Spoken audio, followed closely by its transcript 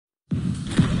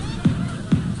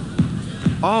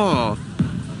Oh.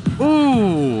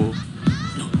 Ooh.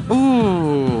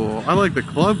 Ooh. I like the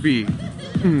club beat.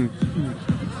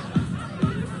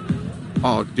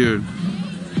 Oh, dude.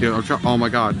 Dude, oh my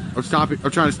god. I'm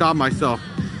trying to stop myself.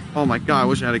 Oh my god, I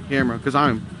wish I had a camera, because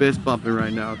I'm fist bumping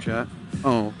right now, chat.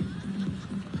 Oh.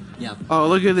 Oh,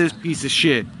 look at this piece of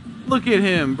shit. Look at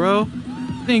him, bro.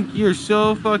 Think you're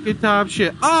so fucking top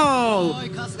shit. Oh!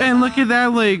 And look at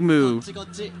that leg move.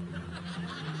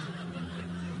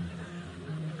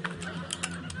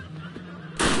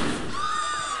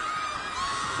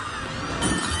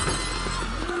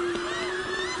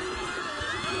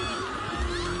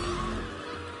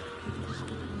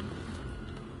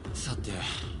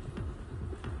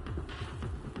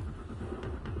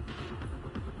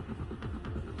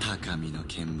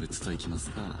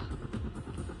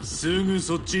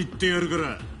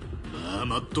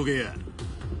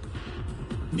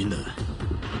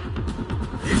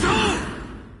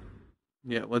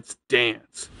 Yeah, let's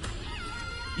dance.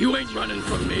 You ain't running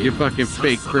from me. You fucking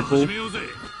fake cripple.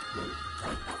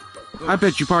 I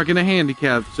bet you park in a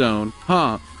handicap zone,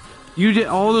 huh? You did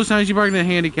all those times you parked in a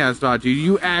handicap spot, dude.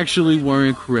 You actually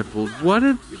weren't crippled. What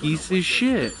a piece of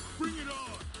shit.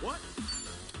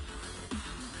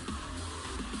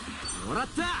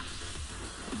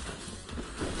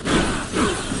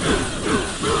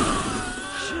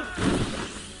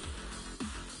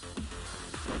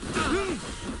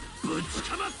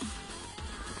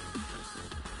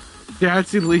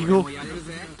 That's illegal.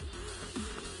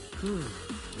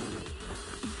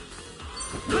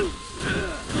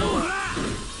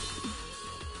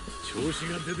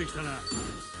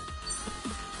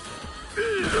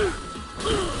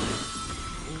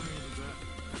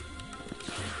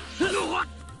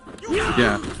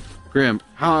 Yeah, Grim.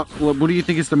 What do you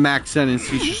think is the max sentence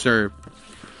he should serve?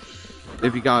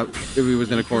 If he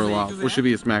was in a court of law, what should be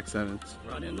his max sentence?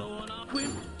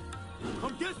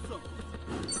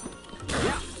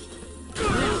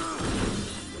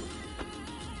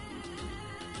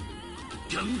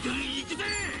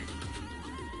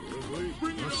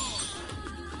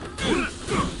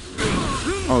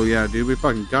 Oh yeah, dude, we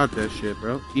fucking got that shit,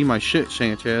 bro. Eat my shit,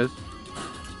 Sanchez.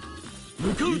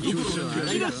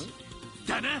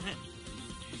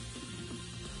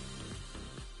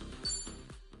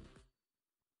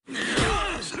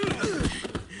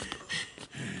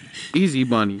 Easy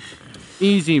money.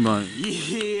 Easy money.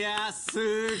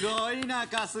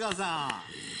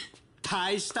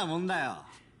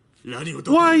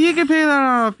 Why, you can pay that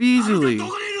off easily.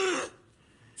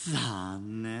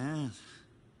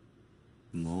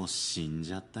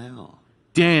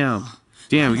 Damn.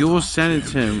 Damn, you will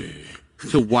sentence him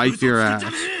to wipe your ass.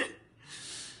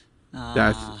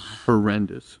 That's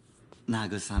horrendous.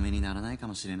 慰めにならないか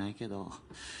もしれないけど、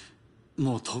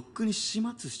もうとっくに始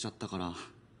末しちゃったから。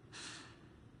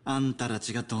あんたた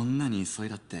ちがどんなに急い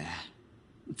だって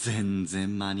全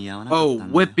然間に合わなかったんだ。Oh,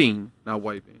 whipping, not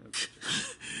wiping.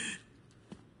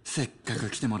 せっか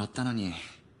く来てもらったのに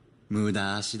無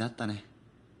駄足だったね。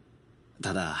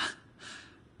ただ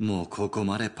もうここ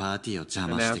までパーティーを邪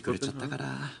魔してくれちゃったか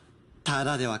ら、た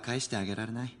だでは返してあげら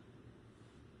れない。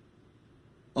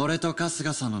俺と春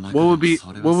日さんの中で What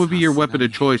would be your weapon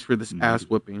of choice for this ass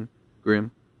whipping, Grim?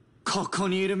 ここ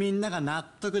にいるみんなが納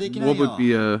得できない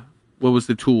よ。What was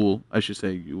the tool, I should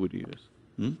say, you would use?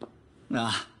 ん？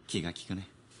あ、気が利くね。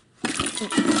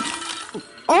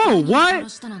Oh, what?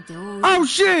 Oh,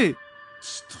 shit!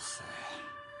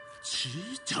 ち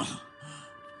ーちゃん。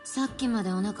さっきま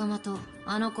でお仲間と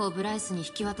あの子をブライスに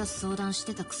引き渡す相談し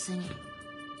てたくせに、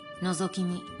覗き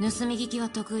見、盗み聞きは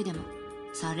得意でも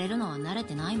されるのは慣れ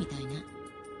てないみたいね。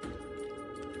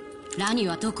ラニ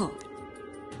はどこ？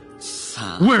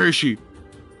さあ。Where is she?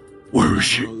 Where is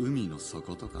she? 海の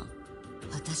底とか。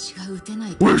私が撃てな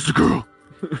い。Where's the girl?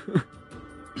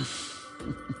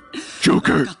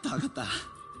 Joker. 分かった分かっ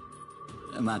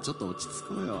た。まあちょっと落ち着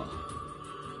こうよ。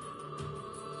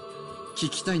聞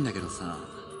きたいんだけどさ、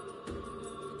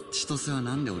千歳は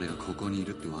なんで俺がここにい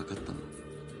るって分かったの？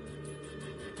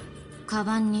カ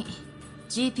バンに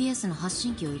GPS の発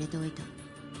信機を入れておいた。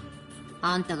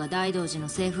あんたが大道寺の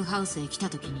セーフハウスへ来た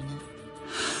時にね。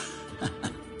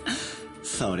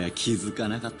そりゃ気づか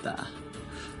なかった。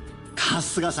春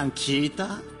日さん聞い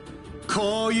た？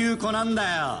こういう子なん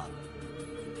だよ。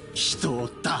人を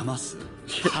騙す。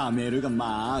はめるが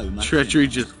まあうまい。Treachery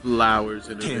just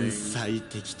flowers in her 天 veins. 才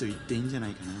的と言っていいんじゃな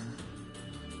いか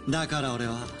な。だから俺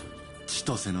は千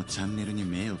歳のチャンネルに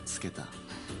目をつけた。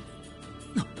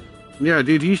Yeah,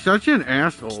 dude, he's such an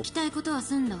asshole. 聞きたいことは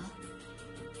済んだ。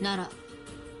なら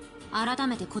改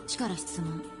めてこっちから質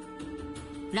問。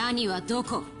ラニはど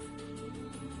こ？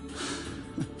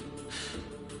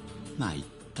参っ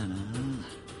たな。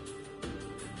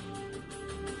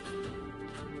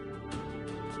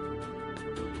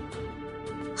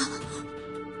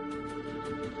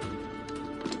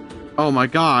Oh my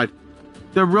god.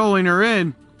 They're rolling her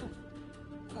in.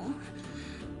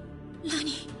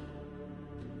 何？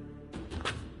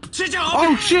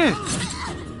 Oh shit!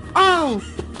 Oh!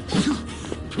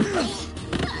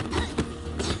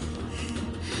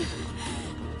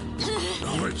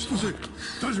 おい、千歳、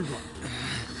大丈夫か？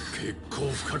結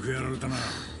構深くやられたな。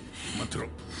待ってろ、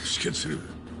止血する。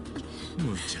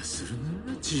無茶する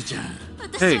な、じいちゃん。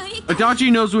 Hey,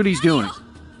 Adachi knows what he's doing.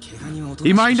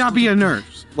 He might not be a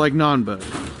nurse, like Nanba,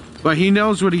 but he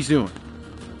knows what he's doing.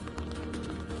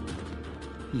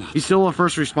 He's still a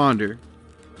first responder.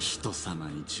 人様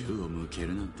に銃を向け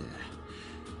るなんて、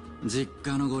実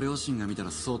家のご両親が見た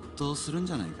らそっとするん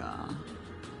じゃないか。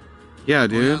 Yeah,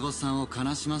 親 dude. 御さんを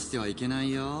悲しませてはいけな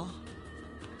いよ。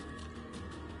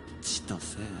千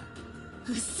歳。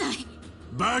うっさい。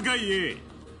バカ言え。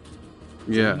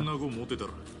そ Yeah. んな子持ってた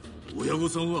ら、親御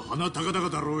さんは鼻高々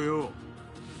だろうよ。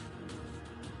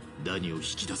ダニを引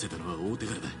き出せたのは大手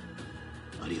柄だ。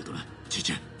ありがとな、じい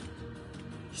ちゃん。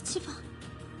一番。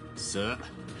さあ、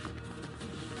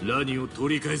ラニを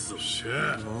取り返すぞ。し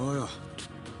ゃあ。もうよ、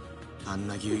あん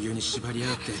なぎゅうぎゅうに縛りや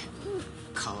がって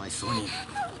かわいそうに。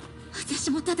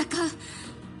私も戦う。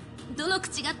どの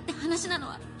口がって話なの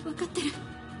は分かってる。だ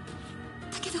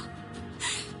けど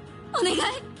お願い。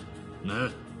な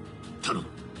あ、頼む。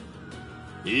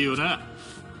いいよな。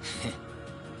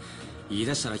言い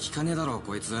出したら聞かねえだろ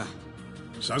こいつ。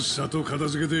さっさと片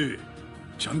付けて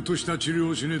ちゃんとした治療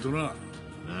をしねえとな。な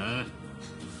あ、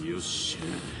よっしゃ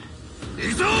行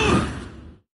くぞ。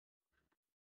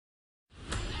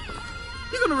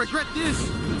 You're gonna regret this.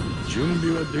 準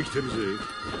備はできてるぜ。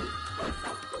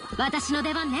私の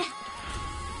出番ね。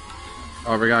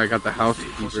 Oh, I forgot I got the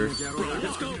housekeeper.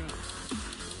 Let's go.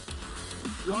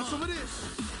 Want some of this?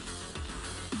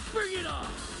 Bring it on!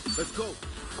 Let's go.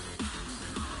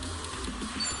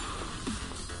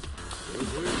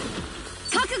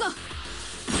 覚悟。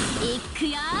いく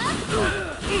よ。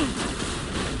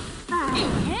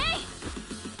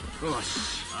よし。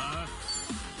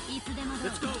いつでもど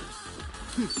う Let's go.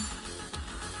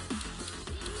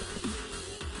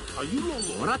 Are you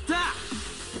low? もらった。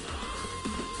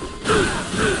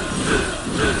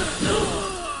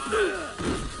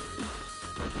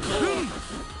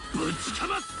ぶちか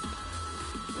ます。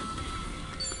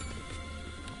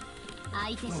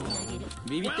相手してあげる。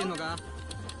ビビってんのか。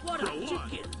 What a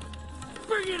chicken!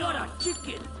 Bring it on! What a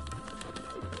chicken!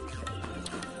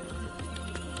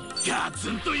 ガ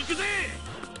ツンと行くぜ。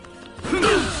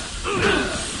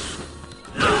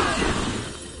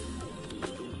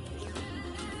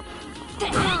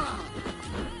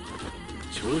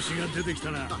調子が出てき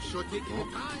たな。やんの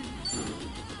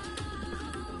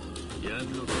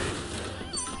か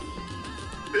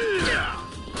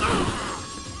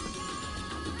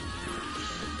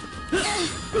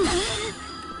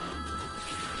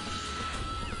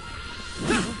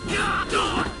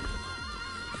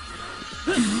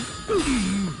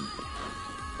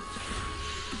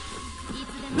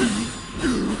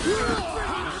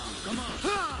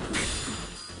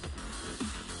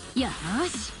よー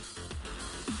し。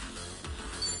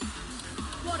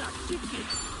 What a chicken!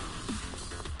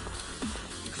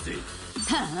 行くぜ。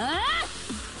はあ。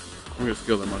 I'm gonna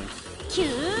steal the money. キュー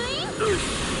イ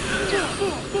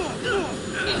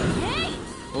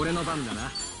ン。俺の番だ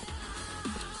な。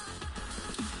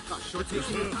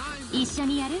一緒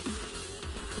にやる。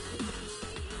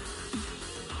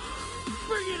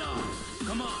 Bring it on!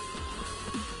 Come on!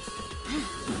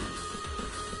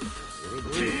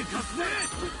 手貸すね。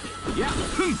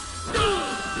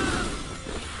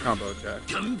 Combo attack.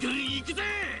 ガンガン行くぜ。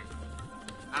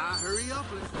 hurry up,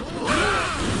 let's go.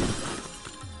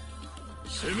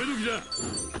 攻め時だ。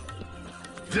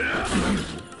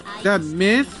 That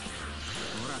miss?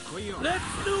 ほら来いよ。 Let's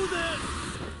do this!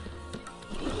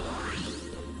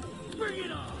 Bring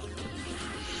it on!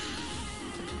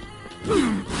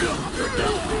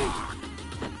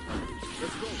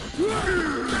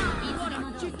 What a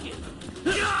chicken!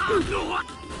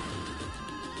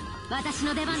 私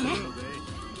の出番ね。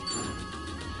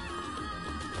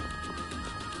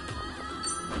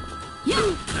やっ。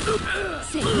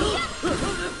せいや。 よ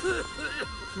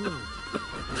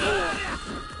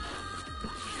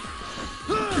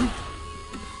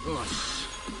し。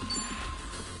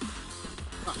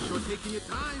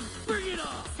 Bring it on!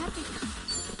 さてと。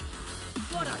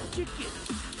 What a chicken!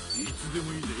 いつでも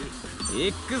いいぜ。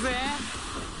行くぜ。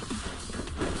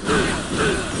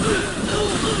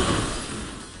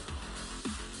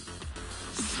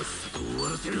さっさと終わ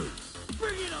らせる。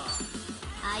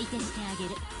相手してあげ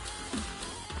る。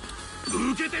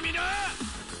受けてみな。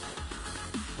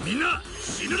みんな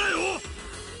死ぬなよ。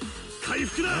回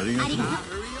復だ。ありがとう。調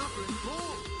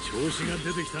子が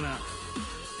出てきたな。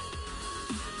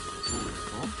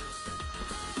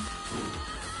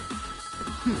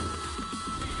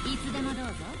いつでもどう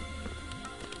ぞ。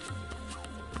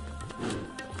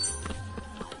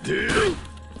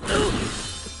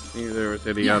Neither was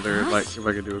any other, like, if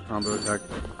I could do a combo attack.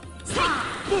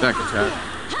 Back attack.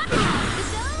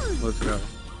 Let's go.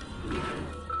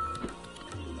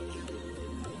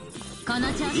 こ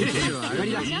の調子で勝ってい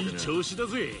きましょう。いい調子だ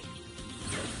ぜ。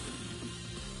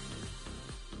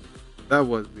That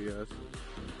was BS.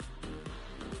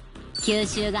 吸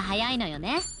収が早いのよ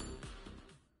ね。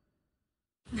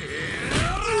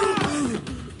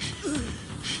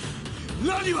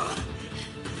何は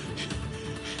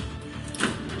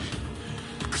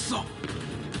クソ。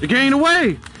 You're getting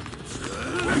away!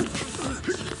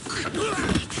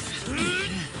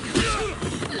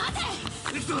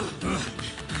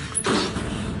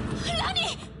 ラ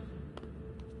ニ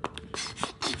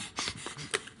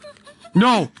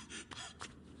No!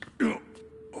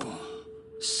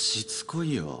 しつこ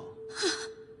いよ。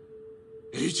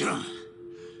エイちゃん、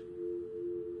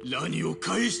ラニを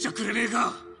返しちゃくれねえ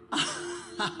か。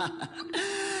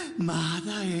ま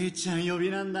だ A ちゃん呼び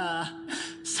なんだ。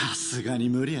さすがに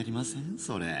無理ありません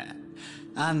それ。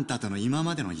あんたとの今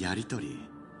までのやりとり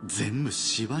全部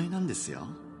芝居なんですよ。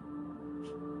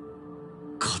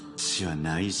こっちは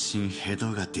内心ヘ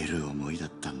ドが出る思いだ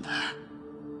ったんだ。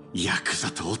ヤク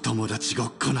ザとお友達ご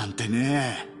っこなんて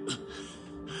ね。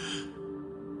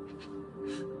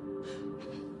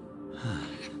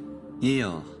いい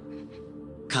よ、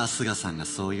春日さんが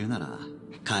そう言うなら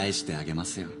返してあげま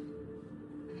すよ。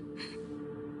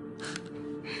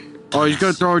Oh, he's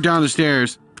gonna throw her down the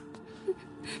stairs.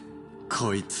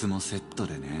 こいつもセット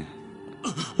でね。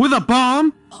 With a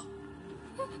bomb?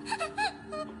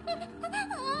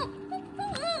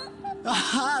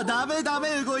 ああ、ダメダ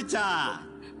メ動いちゃ。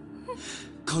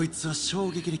こいつは衝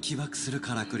撃で起爆する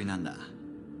からくりなんだ。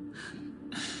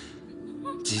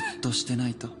じっとしてな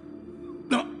いと。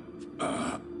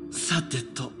さて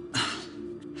と、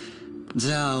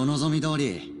じゃあお望み通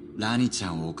りラニちゃ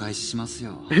んをお返しします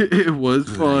よ。It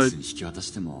was ブライス fun. に引き渡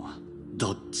しても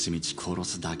どっちみち殺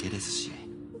すだけですし、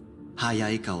早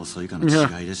いか遅いかの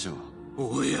違いでしょ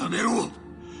う。おいやめろ、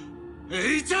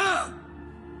エイちゃん。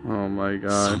 Oh my そ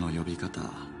god. の呼び方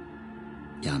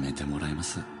やめてもらえま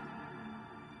す？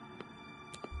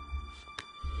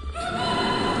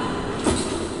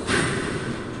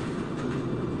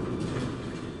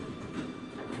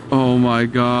 Oh my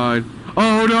god.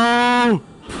 Oh no!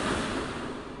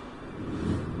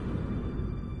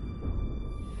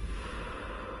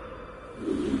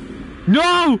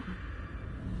 No!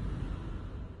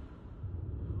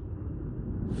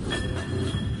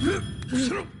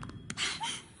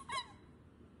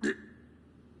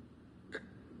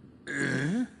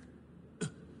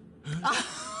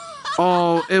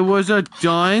 Oh, it was a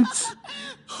dunce?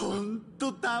 ほん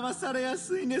と騙されや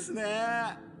すいんです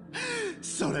ね。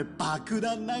それ爆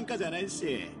弾なんかじゃない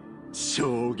し、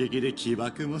衝撃で起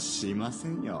爆もしませ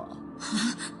んよ。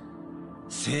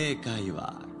正解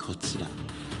はこちら。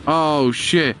 Oh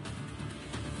shit.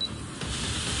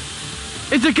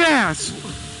 It's a gas!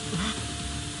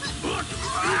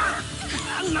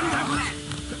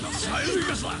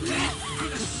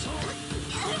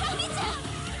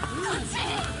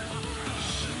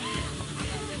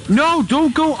 No,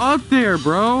 don't go up there,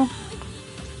 bro.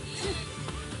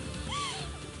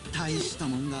 大した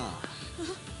もんだ。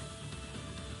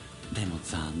でも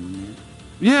残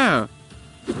念。 Yeah.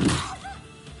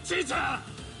 ちいちゃ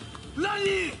ん、ラ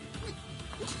ニ。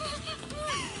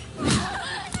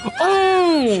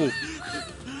 Oh!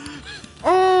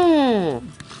 Oh!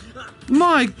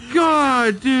 My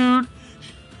god, dude.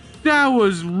 That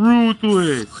was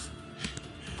ruthless.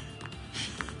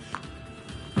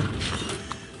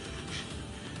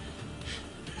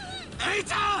 エイ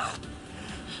ちゃん。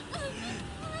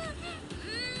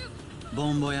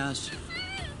ボンボヤーシュ。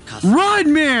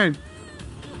 Run, man!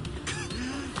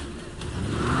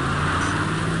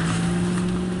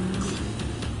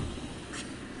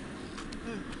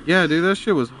 Yeah, dude, that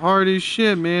shit was hard as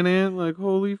shit, man. Like,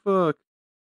 holy fuck.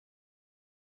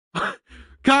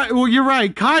 Well, you're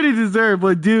right. Kind of deserved,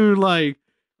 but dude, like,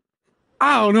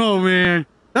 I don't know, man.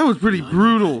 That was pretty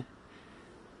brutal.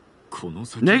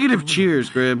 Negative cheers,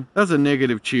 Grib. That's a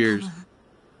negative cheers.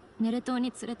 ネレ島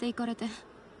に連れて行かれて、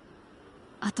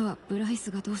あとはブライ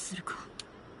スがどうするか。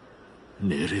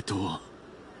ネレ島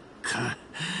か、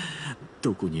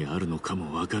どこにあるのか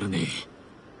もわからねえ。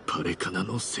パレカナ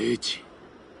の聖地。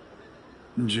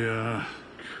じゃあ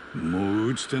もう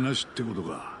打ち手なしってこと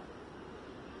か。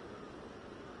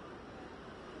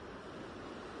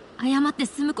謝って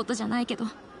済むことじゃないけど、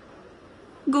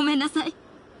ごめんなさい。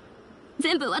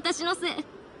全部私のせい。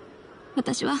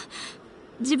私は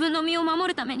自分の身を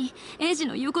守るためにエイジ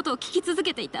の言うことを聞き続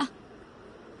けていた。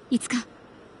いつか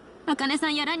茜さ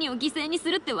んやラニを犠牲にす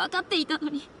るって分かっていたの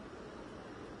に。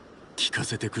聞か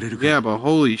せてくれるか。 Yeah, but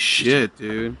holy shit,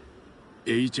 dude.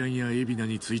 エイちゃんやエビナ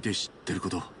について知ってるこ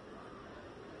と、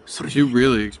それ You に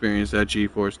really experienced that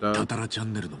G-Force タ stuff. タラチャ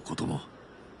ンネルのことも。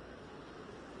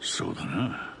そうだ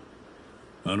な。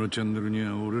あのチャンネルに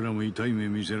は俺らも痛い目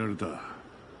見せられた。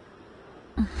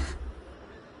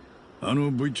あ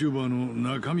の VTuber の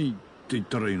中身って言っ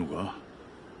たらいいのか。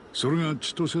それが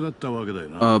千歳だったわけだよ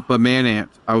な。But man, Ant,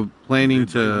 I was planning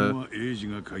で to 台本はエイジ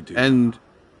が書いていた。 end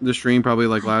the stream probably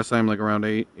like last time, like around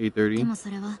 8, で 8:30. もそ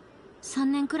れは3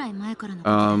年くらい前からのこ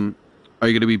とで、 Are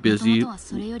you gonna be 元 busy 々は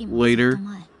それよりもずっ later, と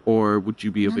前、 or would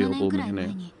you be 7年 available くらい in 前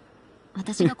it? に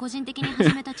私が個人的に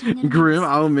始めたチャンネルなんです。 Grim,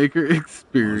 I'll make her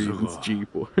experience Oh,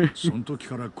 G-Force. その時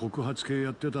から告発系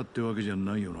やってたってわけじゃ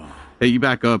ないよな。 Hey, you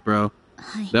back up, bro.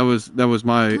 はい。 That was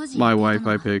my 当時 my 言っ wife ていた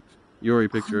の I は picked. You already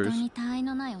picked 本 yours. 当に他愛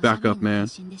のないおしゃ Back べり up, の man. 配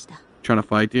信でした。 Trying to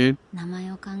fight, dude? 名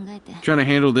前を考えて、 Trying to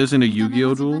handle this in a 見た目 Yu-Gi-Oh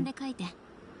も自 duel? 分で書いて、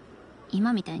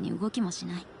今みたいに動きもし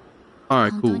ない。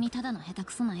 Alright, 本当 cool. にただの下手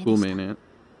くそな絵で Cool, した。 man, Ant.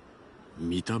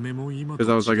 見た目も今 Because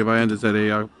I was like, if I ended today,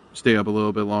 I'll stay up a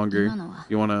little bit longer. 今のは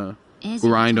You wanna エイジ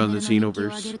が grind チャ on ンネ the ルの人気を上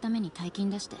げ Xenoverse? るために大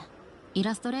金出してイ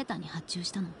ラストレーターに発注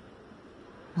したの。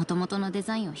元々のデ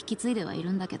ザインを引き継いではい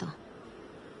るんだけど、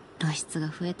露出が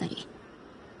増えたり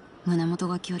胸元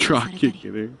が強調 Drop されたり、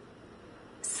 kicking it.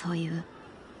 そういう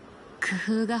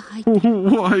工夫が入ってる。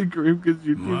 Why, Grim? Because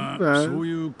you're ま too あ fast. そう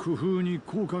いう工夫に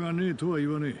効果がねえとは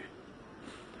言わねえ。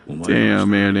お前 Damn, は man, そ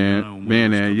うだ Ant. な、お Man,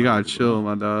 前は Ant, you そうだ gotta けど chill,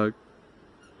 my dog.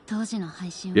 当時の配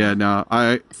信 Yeah, は no,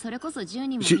 I... それこそ10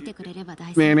人も She- 見てくれれば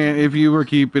大 Man, 成 Ant, 功。 if you were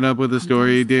keeping up with the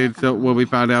story, dude, so what we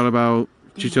found out about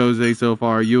Chitose so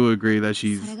far, you would agree that そ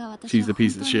れが私 she's は a 本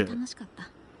piece 当 of に shit. 楽しかった。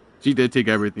 She did take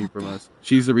everything from us.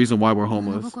 She's the reason why we're 物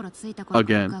homeless. 心ついた頃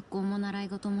から Again. 学校も習い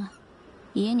事も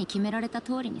家に決められた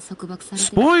通りに束縛され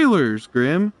てる。 Spoilers,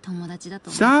 Grim. 友達だ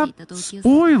と思ってい Stop た同級生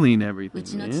spoiling う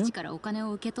ち everything, の man. 父からお金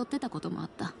を受け取ってたこともあっ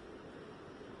た。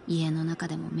家の中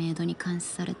でもメイドに監視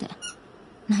されて、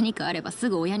何かあればす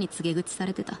ぐ親に告げ口さ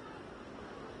れてた。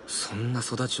そんな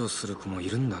育ちをする子もい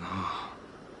るんだな。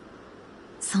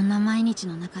そんな毎日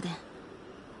の中で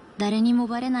誰にも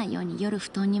バレないように夜布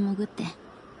団に潜って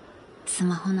ス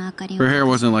マホの明かりを Her hair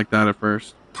wasn't like that at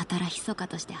first. たたら密か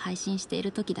として配信してい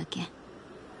る時だけ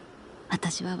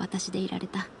私は私でいられ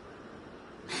た。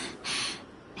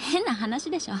変な話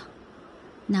でしょ。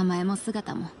名前も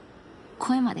姿も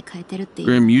声まで変えてるっていう。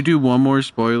 Grim, you do one more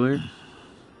spoiler,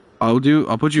 I'll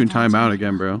put you in timeout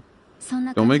again, bro. そん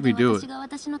な Don't 感 make じで me do it. 私が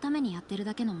私のためにやってる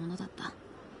だけのものだった。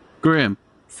 Grim,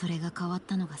 それが変わっ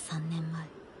たのが3年前。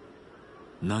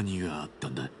何があった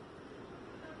んだ。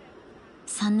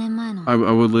3年前の I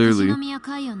would 富士 literally, 宮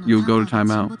海岸の you'll タ go ン to カー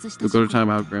が timeout. 沈没した You'll 事 go 故 to って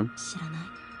timeout, Grim. 知らない？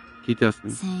 Keep testing.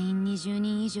 船員20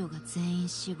人以上が全員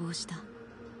死亡した。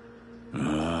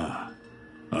あ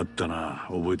あ、あったな、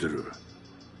覚えてる。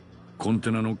コン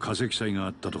テナの化石祭があ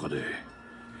ったとかで、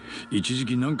一時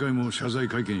期何回も謝罪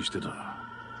会見してた。へ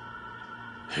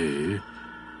え、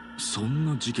そん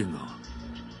な事件が。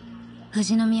富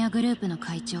士宮グループの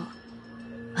会長、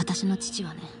私の父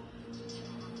はね、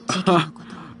事件のこ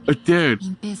とを Dude,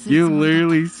 隠蔽する you つもりだった。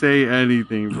 literally say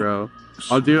anything, bro.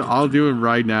 I'll do it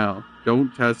right now.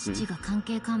 Don't test 父 me. が関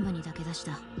係幹部にだけ出し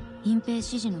た隠蔽指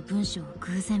示の文章を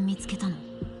偶然見つけたの。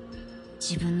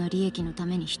自分の利益のた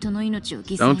めに人の命を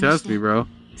犠牲 Don't にし test て me, bro.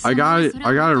 I got it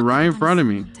right in front of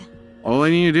me. All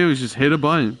I need to do is just hit a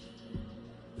button.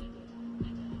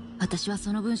 私は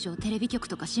その文章をテレビ局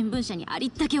とか新聞社にあり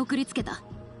ったけ送りつけた。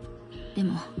で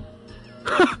も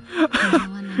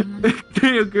反応は何もない。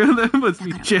 Damn, girl, that must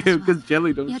be jail because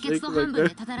Jelly don't やけく shake そ like 半分で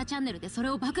that. たたらチャンネルでそれ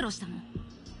を暴露したの。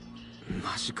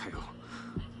マジかよ。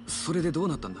それでどう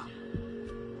なったんだ。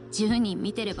10人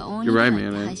見てれば大 You're に right, わいって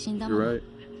man. 配信だもん。 You're right.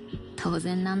 当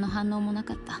然何の反応もな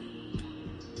かった。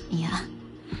いや、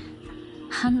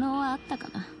反応はあったか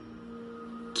な。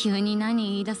急に何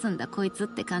言い出すんだこいつっ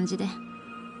て感じで、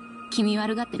気味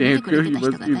悪がって見 Damn, てくれ girl, て you た人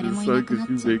must が be 誰 the もいなくなっ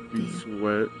suckers. ちゃ You うって make me いう。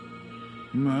 sweat.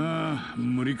 まあ、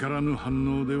無理からぬ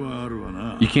反応ではあるわ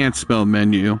な。 You can't spell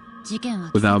menu 事件は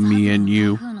without me and you.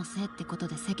 台風のせいってこと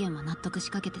で世間は納得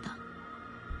しかけてた。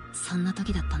そんな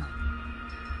時だったの。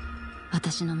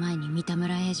私の前に三田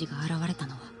村英二が現れた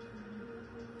のは。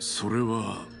それ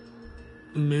は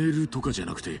メールとかじゃ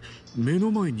なくて目の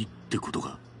前にってこと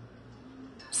か。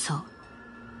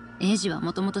エイジは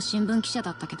もともと新聞記者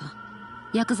だったけど、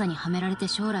ヤクザにはめられて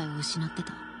将来を失って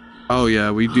た。Oh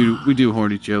yeah, we do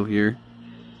horny jail here.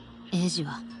 エイジ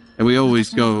は And we always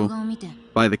私の動 go 画を見て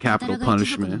by the タタラ capital が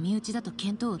一族の punishment. 身内だと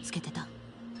見当をつけてた。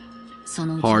そ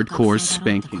のうちの Hardcore 覚醒だ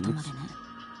ろうってことまでね。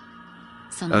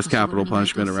その That's 年頃 capital に該当 punishment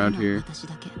するのは around here. 私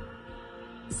だけ。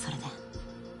それで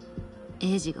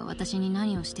エイジが私に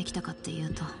何をしてきたかってい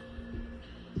うと、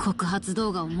告発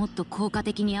動画をもっと効果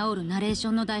的に煽るナレーシ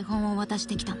ョンの台本を渡し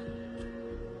てきたの。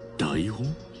台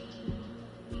本？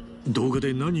動画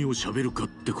で何を喋るかっ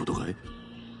てことかい？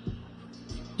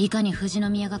いかに富士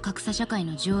宮が格差社会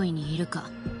の上位にいるか、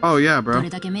 Oh yeah, ど bro. れ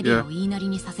だけメディア Yeah, を言いなり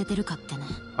にさせてるかってね。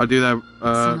 I'll do that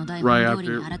その台 right 本通り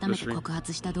after に改 the めて stream. 告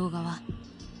発した動画は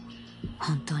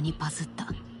本当にバズった。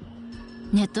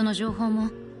ネットの情報も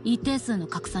一定数の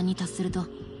拡散に達すると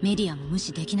メディアも無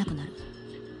視できなくなる。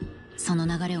その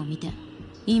流れを見て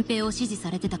隠蔽を指示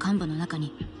されてた幹部の中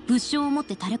に物証を持っ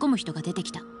て垂れ込む人が出て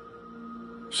きた。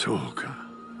そうか。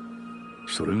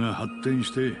それが発展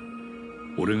して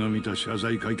俺が見た謝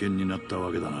罪会見になった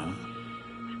わけだな。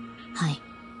はい。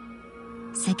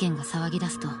世間が騒ぎ出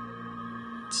すと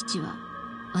父は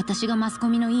私がマスコ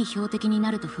ミのいい標的に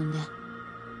なると踏んで、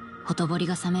ほとぼり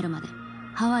が冷めるまで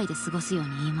ハワイで過ごすように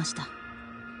言いました。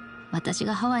私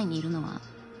がハワイにいるのは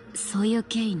そういう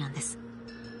経緯なんです。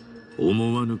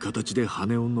思わぬ形で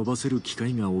羽を伸ばせる機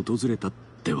会が訪れたっ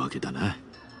てわけだな。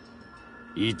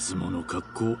いつもの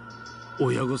格好、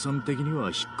親御さん的に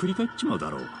はひっくり返っちまうだ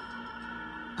ろう。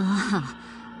あ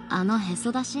あ、あのへ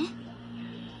そ出し？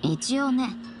一応ね、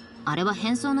あれは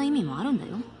変装の意味もあるんだ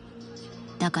よ。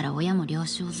だから親も了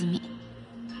承済み。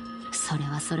そ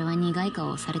れは苦い顔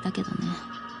をされたけどね。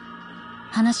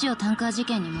話をタンカー事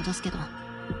件に戻すけど、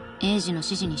エイジの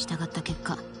指示に従った結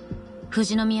果、富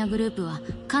士宮グループは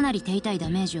かなり手痛いダ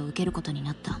メージを受けることに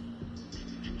なった。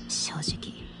正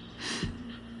直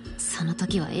その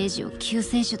時はエイジを救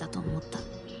世主だと思った。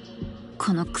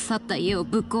この腐った家を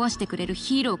ぶっ壊してくれる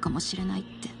ヒーローかもしれないっ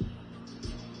て。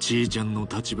ちーちゃんの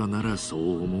立場ならそ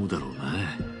う思うだろうな。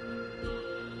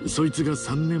そいつが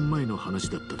3年前の話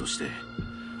だったとして、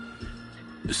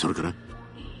それから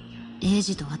エイ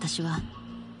ジと私は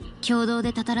共同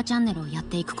でタタラチャンネルをやっ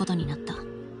ていくことになった。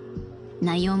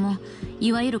内容も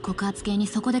いわゆる告発系に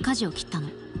そこで舵を切ったの。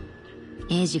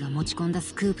エイジが持ち込んだ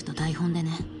スクープと台本で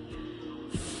ね。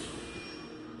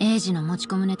エイジの持ち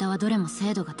込むネタはどれも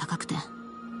精度が高くて、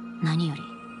何より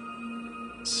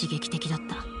刺激的だっ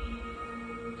た。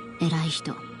偉い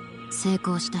人、成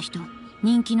功した人、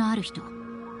人気のある人、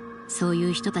そうい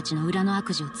う人たちの裏の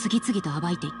悪事を次々と暴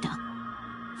いていった。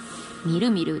みる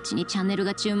みるうちにチャンネル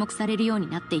が注目されるように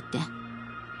なっていって、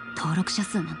登録者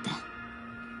数なんて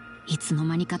いつの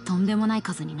間にかとんでもない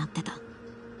数になってた。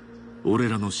俺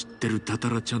らの知ってるタタ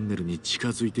ラチャンネルに近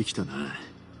づいてきたな。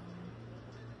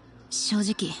正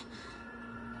直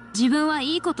自分は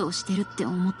いいことをしてるって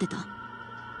思ってた。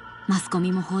マスコ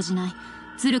ミも報じない、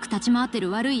ずるく立ち回ってる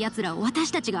悪い奴らを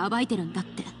私たちが暴いてるんだっ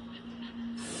て。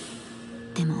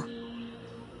でも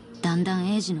だんだん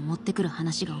エイジの持ってくる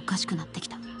話がおかしくなってき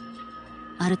た。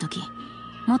ある時、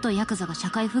元ヤクザが社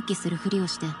会復帰するふりを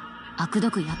して悪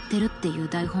毒やってるっていう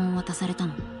台本を渡された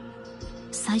の。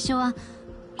最初は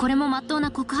これも真っ当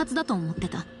な告発だと思って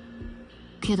た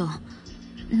けど、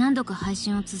何度か配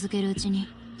信を続けるうちに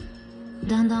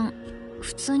だんだん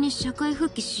普通に社会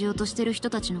復帰しようとしてる人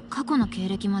たちの過去の経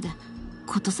歴まで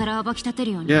ことさら暴き立て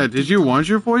るようになっていった。 Yeah, did you want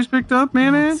your voice picked up,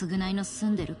 man? 償いの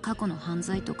住んでる過去の犯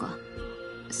罪とか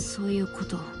そういうこ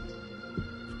とを。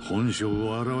本性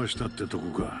を表したってと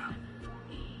こか。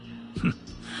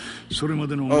それま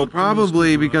での Oh,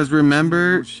 probably because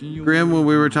remember, Grim, when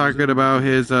we were talking about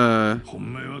his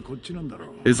本命はこっちなんだろ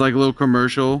う。 his like little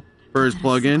commercial for his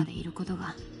plugin?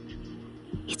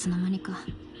 いつの間にか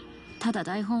ただ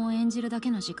台本を演じるだけ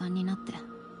の時間になって。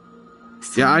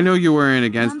 Yeah, I know you weren't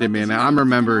against it, man. I'm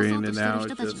remembering it now.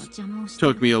 It just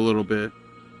took me a little bit.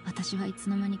 私はいつ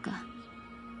の間にか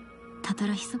たた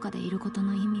らひそかでいること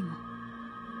の意味も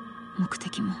目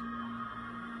的も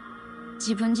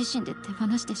自分自身で手放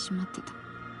してしまってた。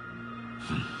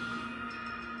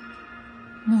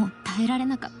もう耐えられ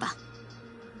なかった。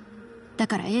だ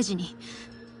からエイジに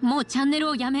もうチャンネル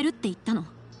をやめるって言ったの。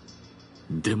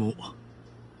でも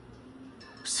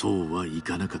そうはい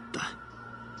かなかった。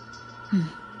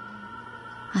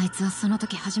あいつはその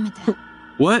時初めて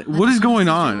What is going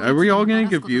on? Are we all getting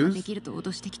confused?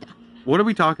 What are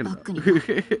we talking about?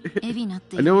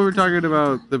 I know we were talking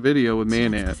about the video with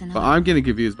Manant, but I'm getting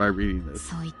confused by reading this.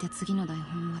 そう言って次の台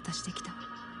本を渡してきた。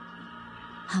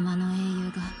浜の英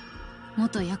雄が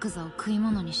元ヤクザを食い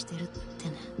物にしてるって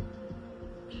ね。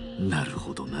なる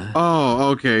ほどな。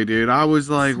Oh, okay, dude. I was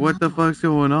like, what the fuck's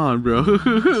going on,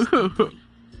 bro?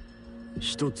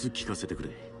 一つ聞かせてくれ。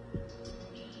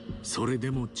それ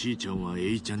でもちーちゃんはエ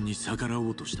イちゃんに逆らお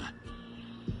うとした。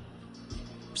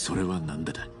それはなん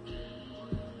でだ。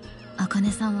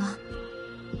茜さんは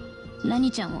ラ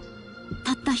ニちゃんを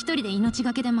たった一人で命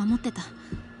がけで守ってた。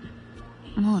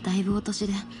もうだいぶお年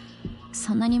で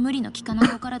そんなに無理の効か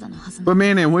ないお体のはずな。 But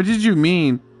man, what did you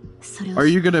mean? それを Are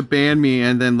you gonna ban me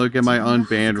and then look at my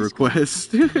unbanned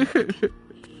request?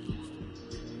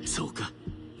 そうか。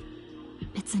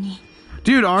別に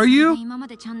Dude, are you? 今ま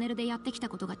でチャンネルでやってきた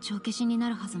ことが帳消しにな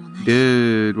るはずもない。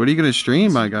 Dude, what are you gonna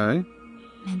stream, my guy?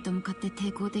 面と向かって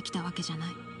抵抗できたわけじゃない。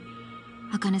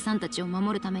茜さんたちを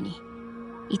守るために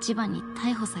一番に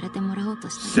逮捕されてもらおうと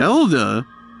した。 Zelda?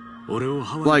 俺を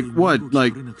ハワイ Like に what? 戻り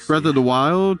Like きれなくして Breath of the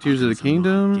Wild? Tears of the 茜さんの発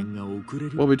Kingdom? 見が遅れ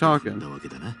る What we って talking? 踏んだわけ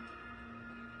だな。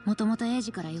もともとエイ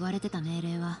ジから言われてた命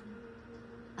令は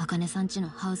茜さんちの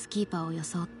ハウスキーパーを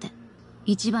装って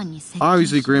一番に接近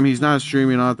Obviously, Grim, he's not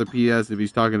streaming off the PS if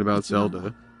he's talking about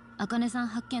Zelda. 茜さん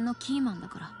発見のキーマンだ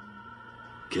から。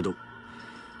けど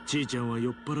ちーちゃんは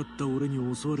酔っ払った俺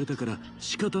に襲われたから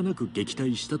仕方なく撃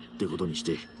退したってことにし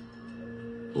て、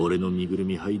俺の身ぐる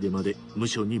み剥いでまで無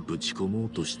所にぶち込もう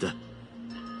とした。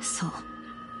そう。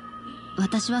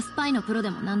私はスパイのプロ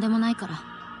でも何でもないから、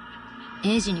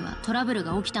エイジにはトラブル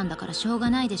が起きたんだからしょうが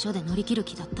ないでしょで乗り切る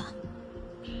気だった。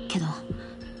けど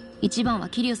一番は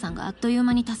桐生さんがあっという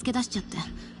間に助け出しちゃって、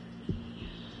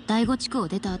第五地区を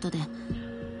出た後で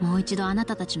もう一度あな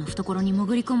たたちの懐に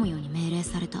潜り込むように命令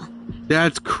された。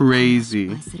 That's crazy.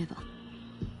 失敗すれば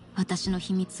私の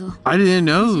秘密を I didn't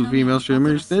know female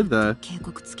streamers did that. 警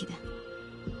告付きで。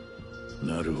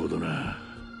なるほどな。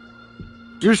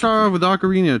You're starting off with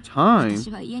Ocarina of Time.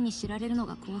 私は家に知られるの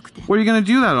が怖くて。 What are you gonna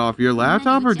do that off your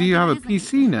laptop, or do you have a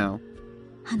PC now?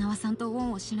 花輪さんとウォ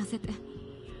ンを死なせて、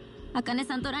茜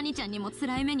さんとラニちゃんにも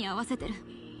辛い目に遭わせてる。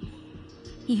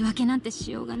言い訳なんて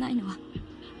しようがないのは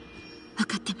分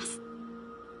かってます。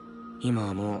今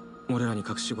はもう俺らに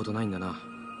隠し事ないんだな。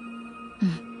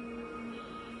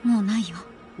もうないよ。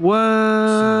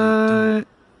 What?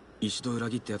 一度裏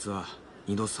切ったやつは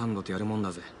二度三度とやるもん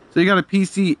だぜ。 So you got a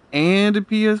PC and a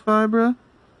PS5, bro?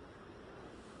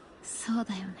 そう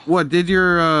だよね。 What did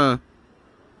your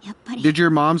やっぱり did your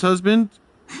mom's husband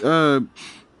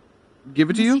give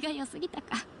it to you? 虫が良すぎた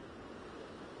か。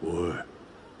お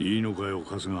い、いいのかよ、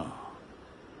春日。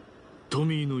ト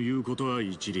ミーの言うことは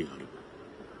一理ある。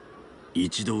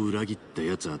一度裏切った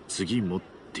やつは次もっ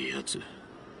てやつ。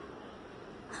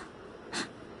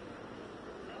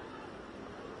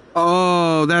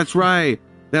Oh, that's right.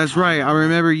 That's right. I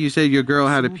remember you said your girl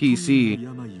had a PC.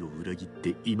 病を裏切っ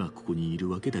て今ここにいる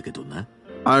わけだけどな。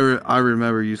I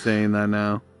remember you saying that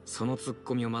now. そのツッ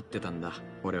コミを待ってたんだ、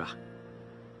俺は。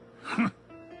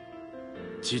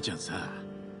ちーちゃんさ。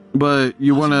But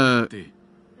you wanna...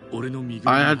 俺の身ぐ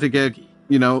るみ I had to get,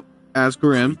 you know, ask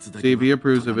Grim, see if he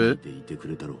approves of it.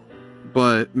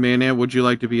 But, Manant, would you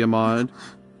like to be a mod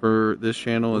for this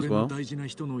channel as well?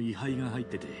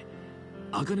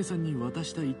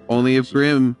 Only if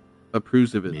Grim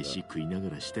approves of it, though.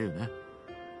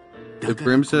 If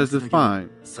Grim says it's fine,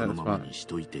 that is fine.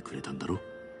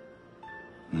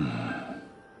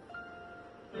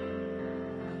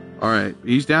 Alright,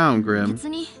 he's down, Grim.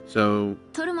 So,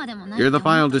 you're the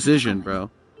final decision, bro.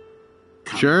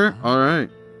 Sure? Alright.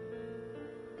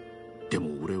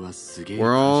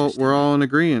 We're all in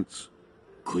agreement.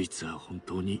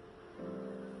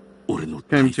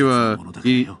 Came to a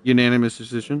unanimous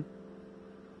decision.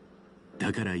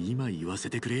 There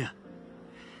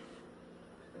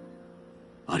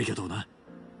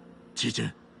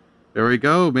we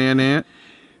go, man, Ant.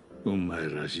 お前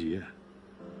らしいや。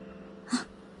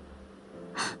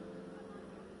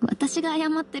私が謝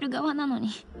ってる側なのに。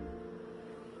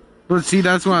 But see,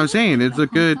 that's what I'm saying.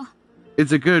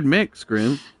 It's a good mix,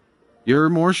 Grim. You're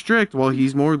more strict while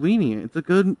he's more lenient. It's a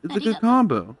good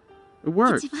combo. It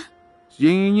works. It's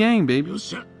yin and yang, baby. But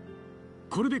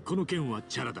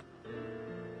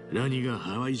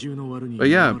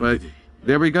yeah, but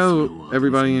there we go,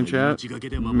 everybody in chat.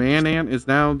 Manant is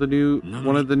now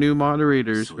one of the new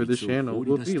moderators for this channel.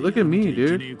 Look at me,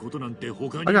 dude.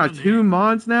 I got 2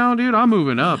 mods now, dude. I'm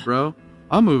moving up, bro.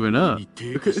 I'm moving up.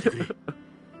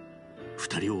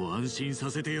 二人を安心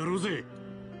させてやろうぜ。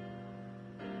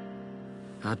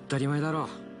当たり前だろ。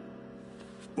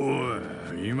お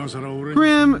い、今さら俺に。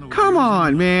Grim, come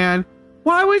on, man.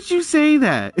 Why would you say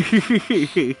that?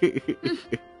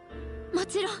 も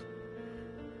ちろん。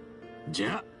じ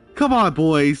ゃあ。Come on,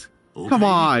 boys. Come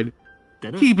on.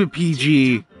 Keep it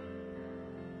PG.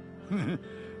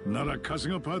 なら春日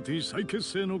パーティー再結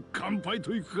成の乾杯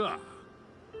といくか。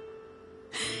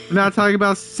 We're not talking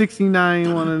about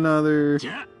 69 one another.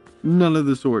 None of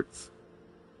the sorts.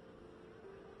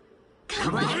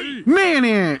 Man,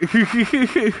 Ant!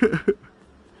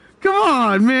 Come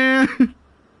on, man!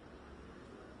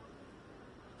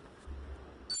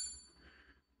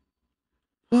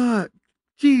 What?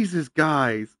 Jesus,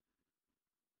 guys.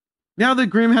 Now that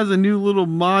Grim has a new little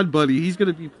mod buddy, he's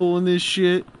gonna be pulling this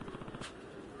shit.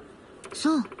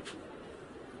 So.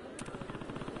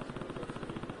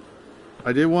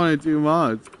 I did want to do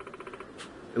mods.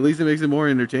 At least it makes it more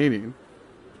entertaining.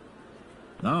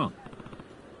 No.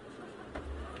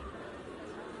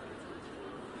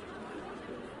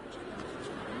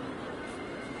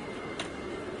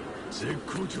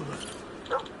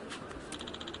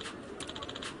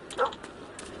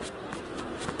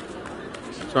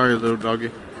 Sorry, little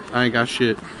doggy. I ain't got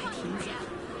shit.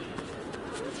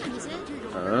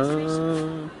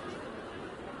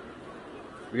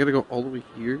 We gotta go all the way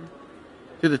here?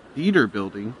 To the theater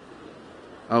building?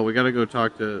 Oh, we gotta go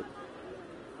talk to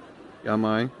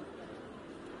Yamai.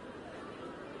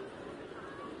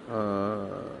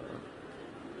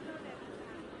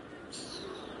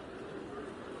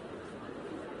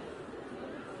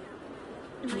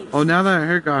 Oh, now that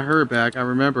I got her back, I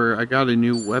remember I got a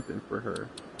new weapon for her.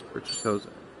 For Chitoza.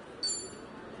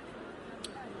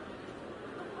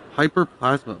 Hyper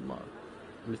Plasma Mod.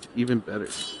 And it's even better.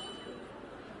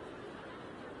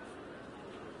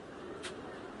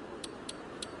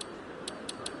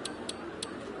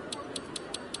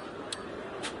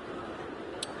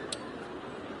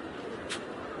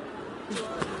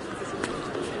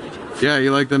 Yeah,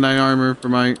 you like the knight armor for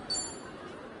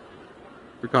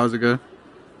Kazuga?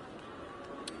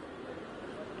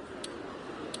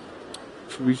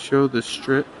 Should we show the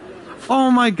strip?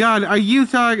 Oh my god, are you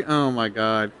talking? Oh my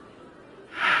god.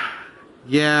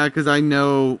 Yeah, because I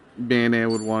know Bandai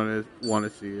would want to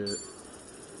see it.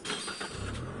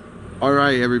 All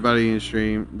right, everybody in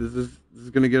stream, this is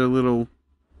gonna get a little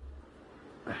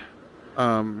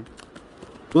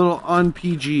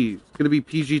un-PG. It's gonna be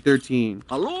PG-13.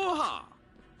 Aloha!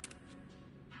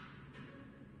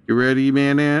 You ready,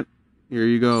 man, Ant? Here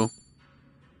you go.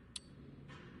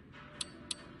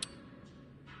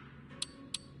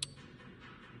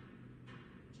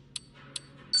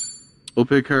 We'll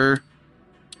pick her.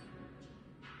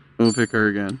 We'll pick her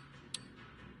again.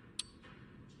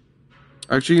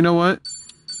 Actually, you know what?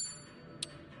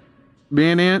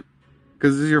 Man, Ant,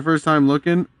 because this is your first time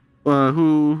looking.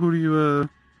 Who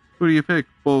do you pick?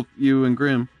 Both you and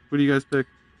Grim. Who do you guys pick?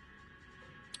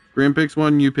 Grim picks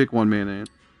one. You pick one, Man, Ant.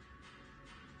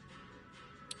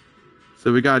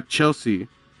 So we got Chelsea.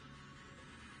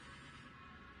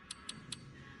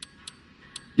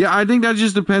 Yeah, I think that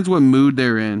just depends what mood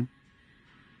they're in.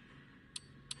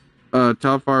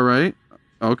 Top far right.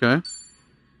 Okay.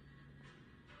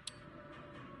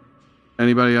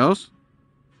 Anybody else?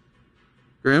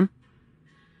 Grim?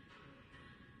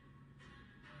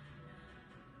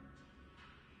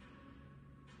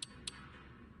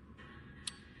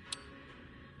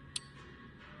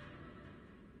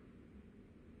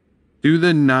 Do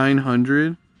the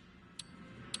 900.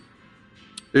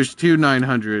 There's two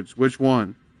 900s. Which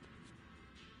one?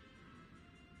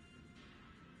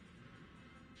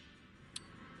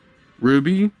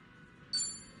 Ruby?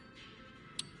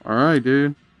 Alright,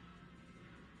 dude.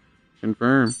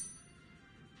 Confirm.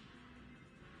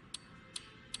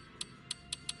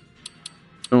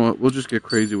 You know what? We'll just get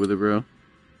crazy with it, bro.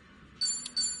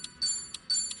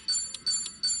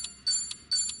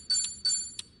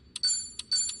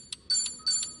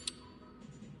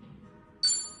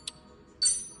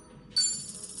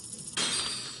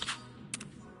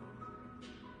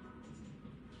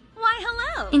 Why,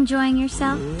 hello. Enjoying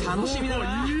yourself?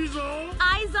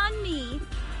 Eyes on me.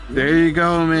 There you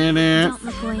go, man. Don't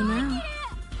look away now.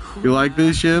 You like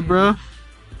this shit, bro?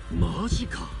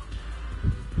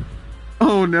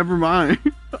 Oh, never mind.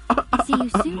 See you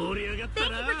soon. Thank you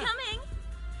for coming.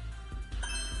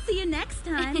 See you next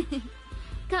time.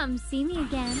 Come see me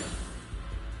again.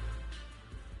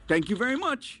 Thank you very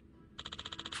much.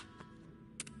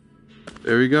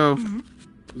 There we go.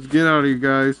 Let's get out of here,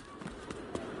 guys.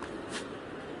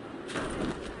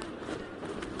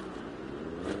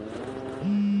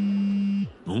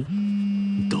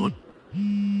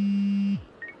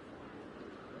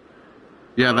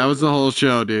 Yeah, that was the whole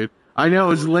show, dude. I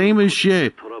know, it's lame as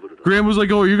shit. Graham was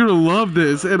like, oh, you're gonna love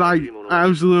this, and I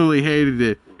absolutely hated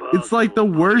it. It's like the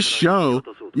worst show.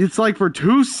 It's like for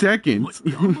 2 seconds.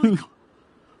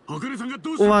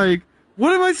 Like,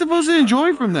 what am I supposed to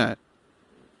enjoy from that?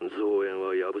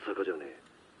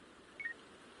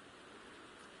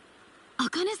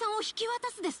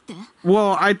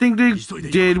 Well, I think they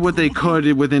did what they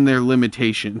could within their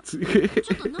limitations.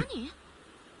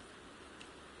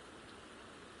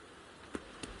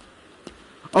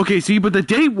 Okay, see, but the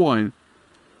date one,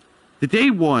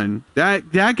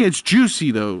 that gets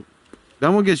juicy though. That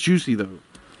one gets juicy though,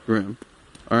 Grim.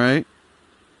 All right,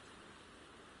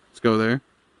 let's go there.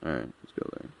 All right, let's go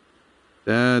there.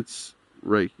 That's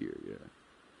right here, yeah.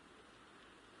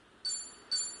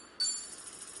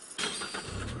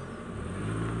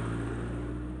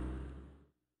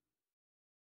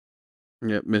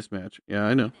 Yep, mismatch. Yeah,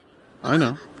 I know. I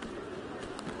know.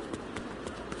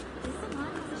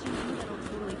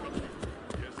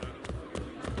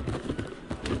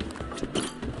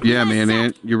 Yeah,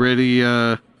 man, you ready?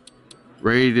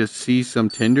 Ready to see some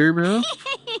Tinder, bro?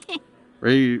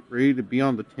 ready to be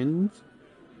on the tins?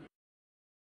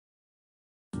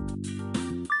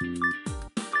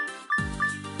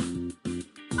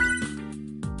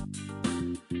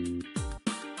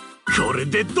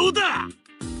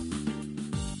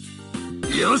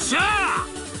 Yoっしゃ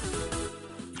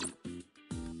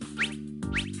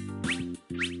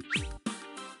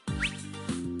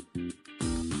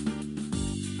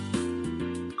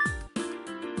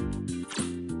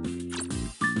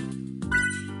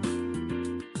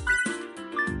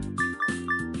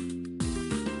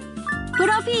プ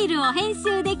ロフィールを編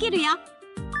集できるよ。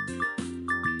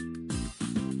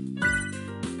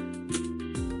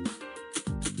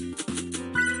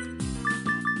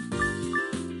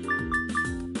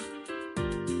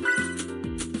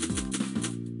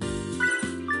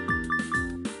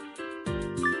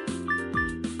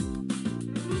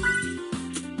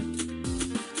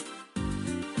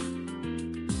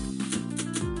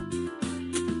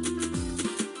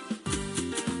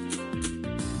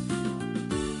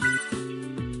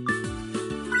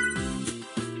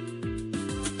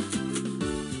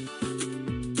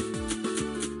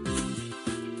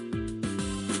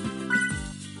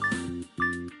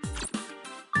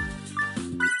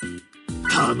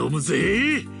頼む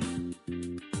ぜ。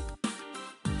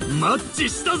マッチ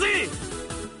したぜ。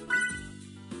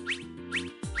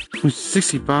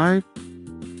65?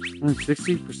 Only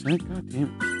 60%? God damn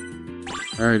it.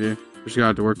 Alright, dude. We just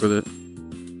got to work with it.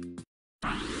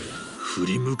 振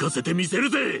り向かせてみせる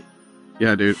ぜ。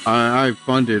 Yeah, dude. I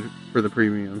funded for the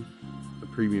premium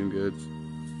goods.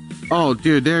 Oh,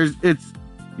 dude, it's...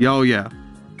 Yo, yeah.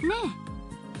 ねえ。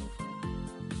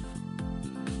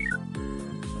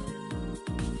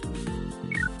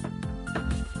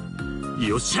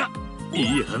よっしゃ、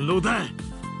いい反応だ。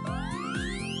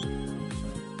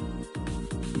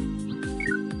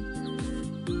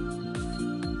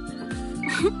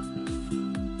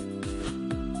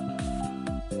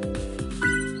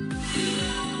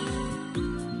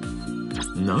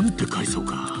なんて返そう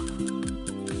か。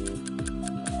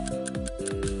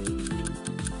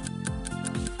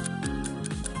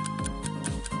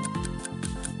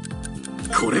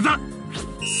これだ。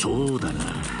そうだな。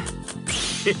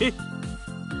へへ。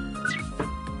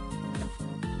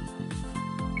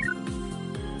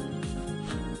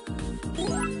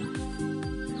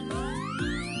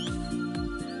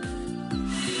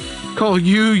Call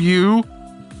you?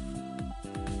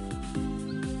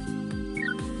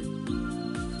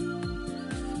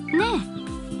 ねえ。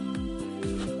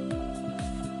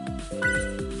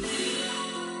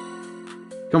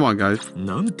 Come on, guys.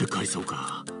 なんて返そう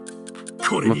か。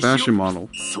これ I'm a にしよう。 fashion model.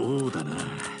 そうだな。やっ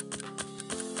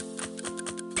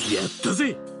た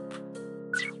ぜ。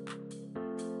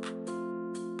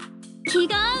気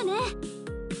が合うね。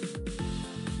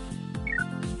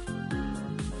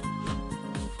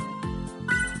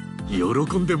喜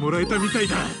んでもらえたみたい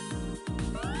だ。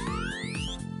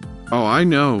 Oh, I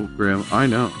know, Grim. I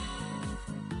know.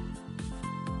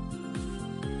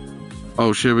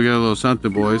 Oh shit, we got a little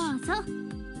something, boys. そうそう。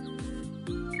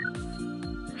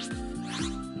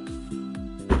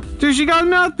 Dude, she got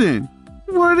nothing.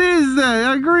 What is that?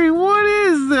 I agree. What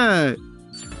is that?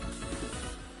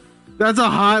 That's a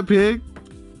hot pick.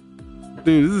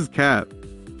 Dude, this is cap.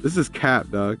 This is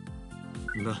cap, dog.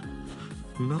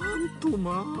 なんと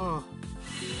まあ。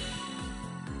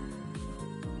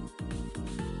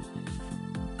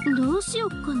どうしよっ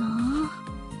かな。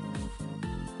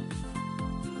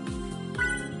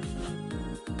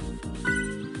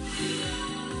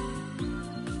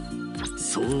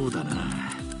そうだな。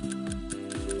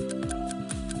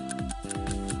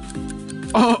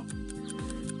あ、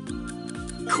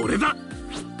これだ。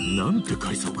なんて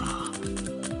返そうか。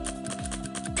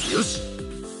よし。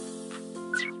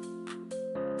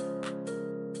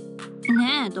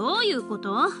ねえ、どういうこ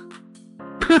と？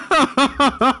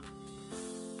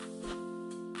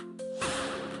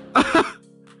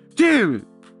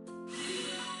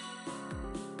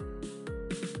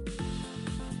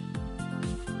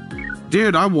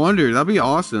 Dude, I wonder. That'd be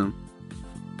awesome.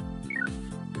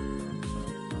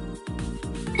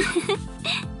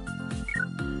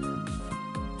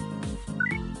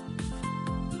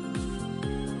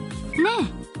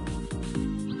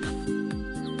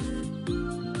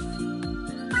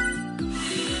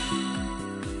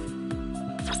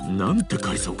なんて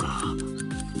返そうか。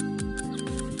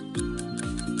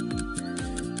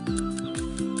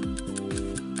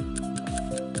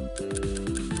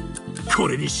こ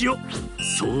れにしよう。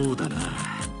そうだな。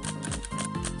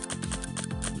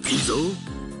いいぞ。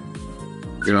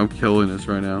Dude, I'm killing this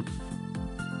right now.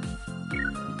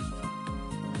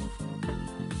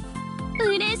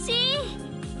 嬉し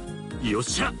い。よっ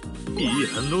しゃ、いい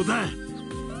反応だ。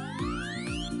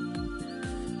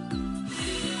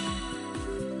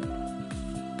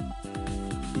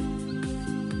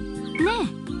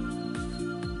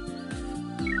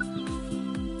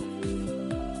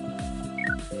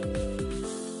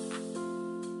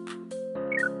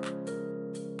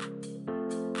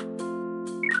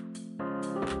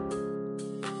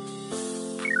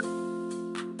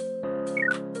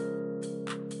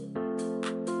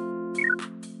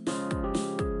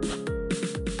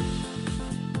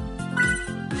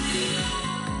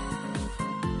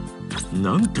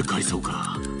なんて返そう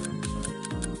か。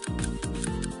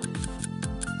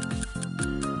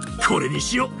これに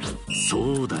しよう。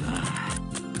そうだな。やっ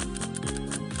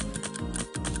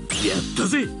た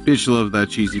ぜ。 Bitch love that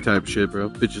cheesy type shit, bro.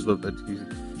 Bitches love that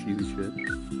cheesy shit.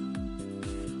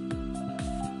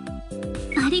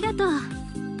 ありがとう。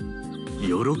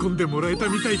喜んでもらえた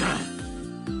みたいだ。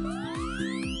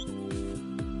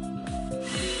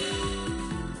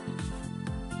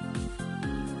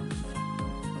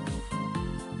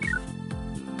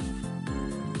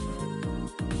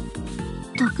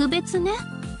特別ね。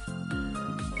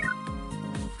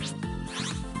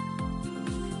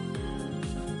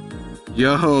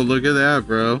Yo, look at that,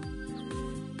 bro.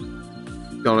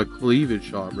 Got a cleavage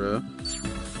shot, bro.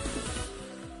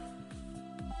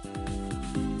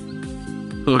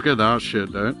 Look at that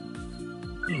shit, dude.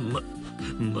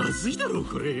 まずいだろう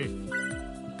これ。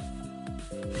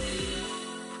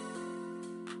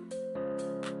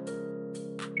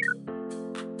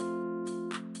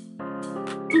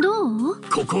どう？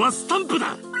ここはスタンプ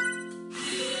だ。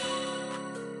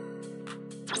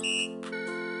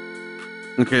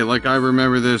Okay, like I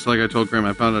remember this, like I told Graham,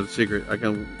 I found out a secret. I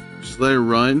can just let it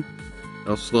run,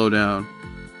 it'll slow down.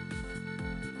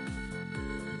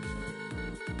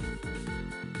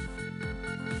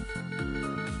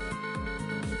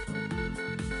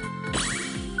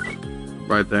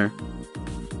 Right there.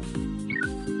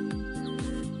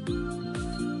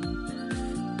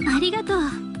 ありがとう。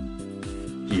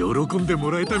喜んで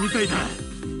もらえたみたいだ。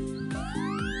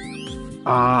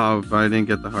Ah, but I didn't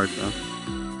get the heart though.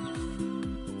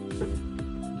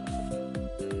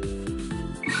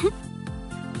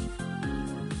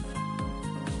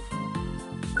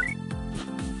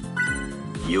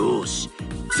よし、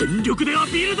全力でア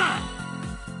ピールだ。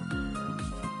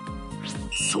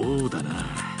そうだな。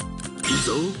いい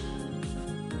ぞ。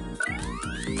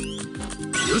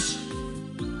よし。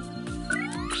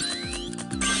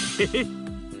へへ。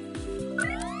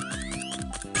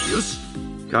よし。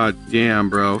God damn,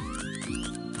 bro.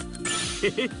 へ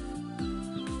へ。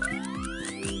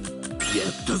や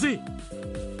ったぜ。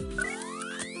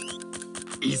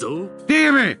いいぞ。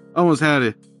Damn it! Almost had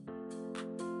it.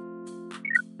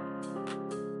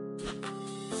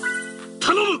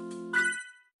 頼む。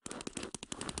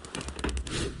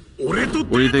俺と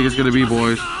What do you think it's gonna be,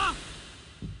 boys?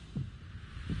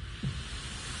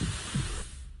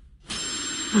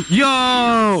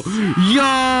 Yo!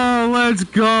 Yo! Let's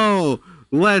go!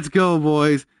 Let's go,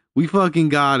 boys. We fucking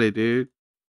got it, dude.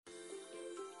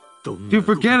 Dude,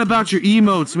 forget about your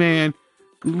emotes, man.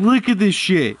 Look at this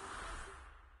shit.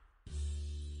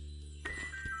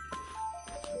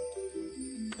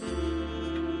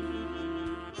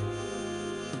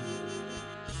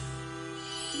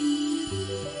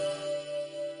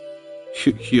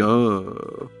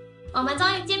 Yo. 我们终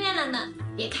于见面了呢！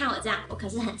别看我这样，我可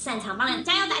是很擅长帮人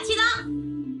加油打气的哦。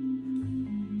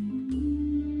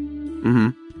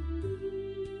Mm-hmm.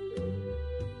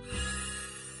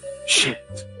 Shit.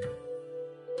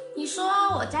 你说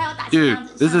我加油打气的 Dude, 样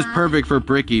子 this is perfect for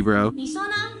Bricky, bro. 你说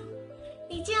呢？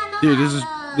你既然都 Dude, 来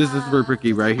this is 了 for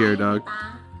Bricky right here, dog.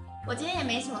 我今天也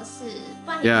没什么事，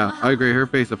不然你 Yeah, 好不好 I agree. Her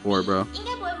face a 4, bro. 应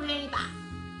该不会不愿意吧？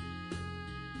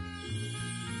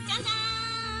锵锵！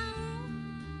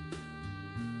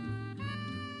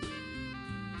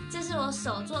这是我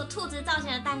手做兔子造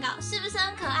型的蛋糕，是不是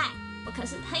很可爱？我可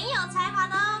是很有才华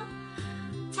的哦。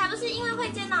才不是因为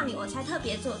会见到你我才特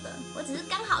别做的，我只是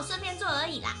刚好顺便做而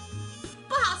已啦。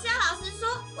不好是要老实说，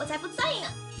我才不在意呢。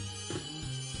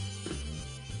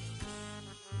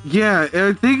Yeah,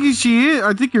 I think she is.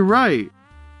 I think you're right.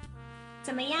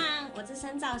 怎么样？我这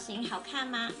身造型好看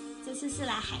吗？这次是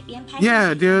来海边拍。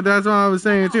Yeah, dude, that's what I was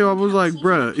saying too. I was like,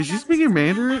 bruh, is she speaking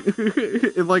Mandarin?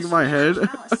 In like my head.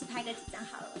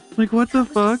 Like, what the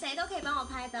fuck? 谁都可以帮我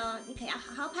拍的哦，你可要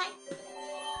好好拍。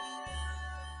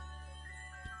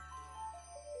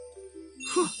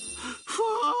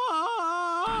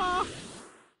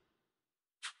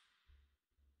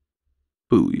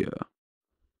Booyah.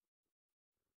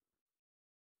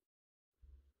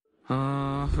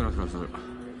 ふらふらふら。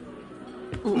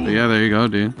 Yeah, there you go,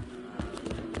 dude.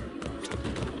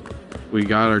 We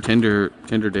got our Tinder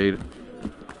date.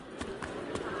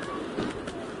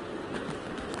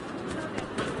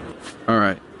 All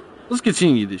right, let's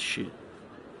continue this shit.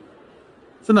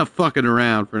 It's enough fucking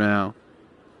around for now.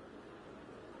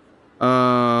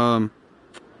 I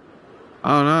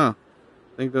don't know.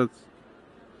 I think that's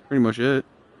pretty much it.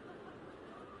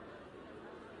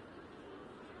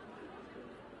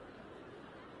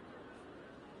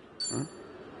 Huh?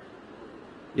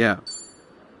 Yeah.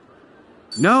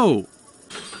 No!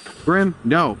 Grim,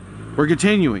 no. We're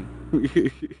continuing.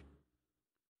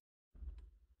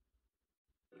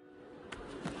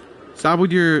 Stop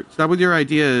with your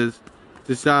ideas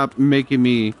to stop making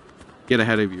me get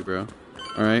ahead of you, bro.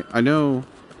 Alright? I know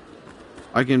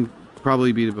I can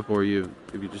probably beat it before you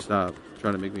if you just stop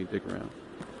trying to make me dick around.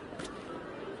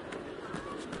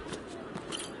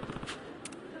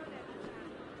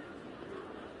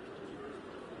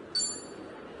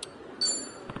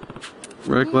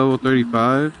 Rec level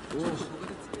 35.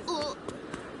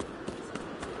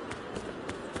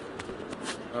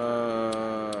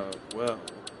 Well.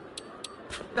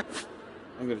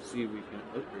 I'm gonna see if we can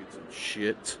upgrade some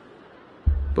shit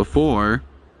before.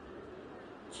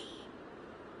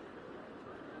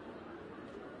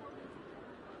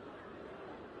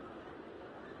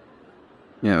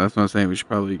 Yeah, that's what I'm saying. We should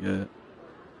probably get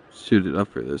suited up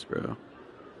for this, bro.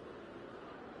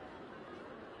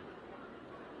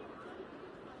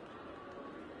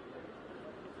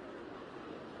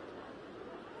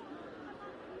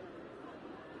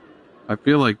 I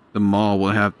feel like the mall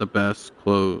will have the best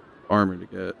armor to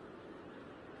get.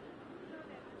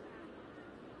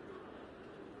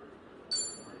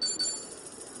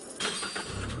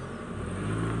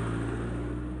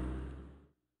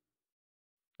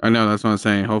 I know, that's what I'm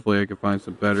saying. Hopefully I can find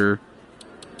some better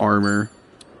armor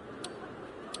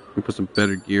and put some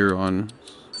better gear on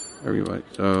everybody.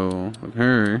 So with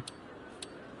her,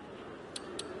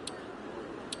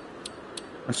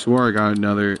 I swore I got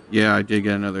another. Yeah, I did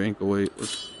get another ankle weight.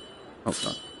 Oh,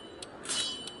 no.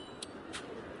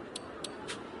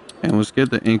 And let's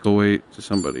get the ankle weight to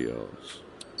somebody else.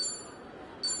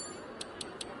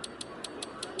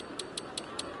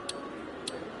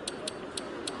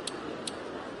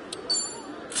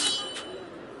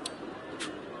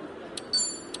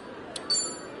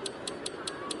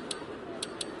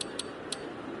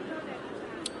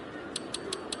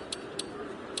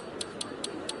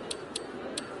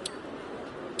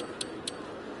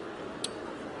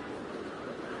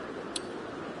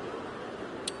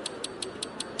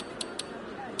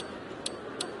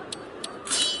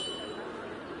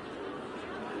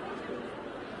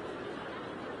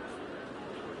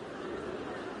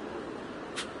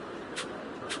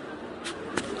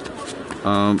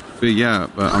 But yeah,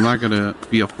 but I'm not gonna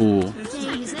be a fool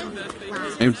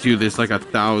and do this like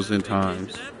 1,000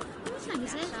 times.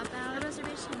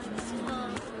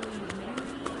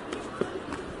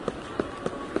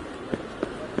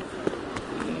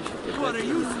 What are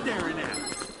you staring at?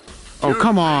 Oh,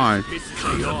 come on.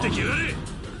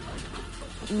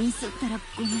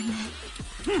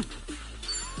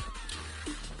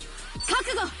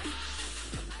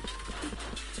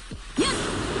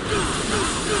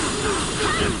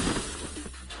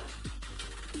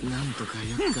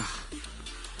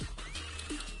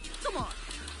 Come on.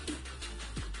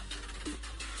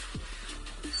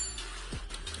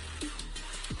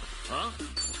 Huh?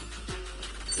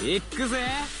 行くぜ。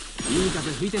いい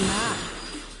風吹いてんな。あ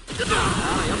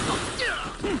らよっと。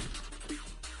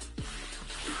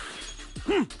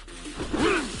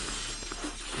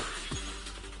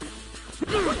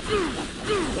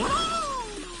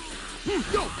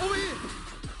Yo, over here.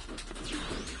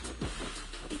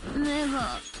 目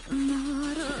が回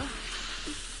る。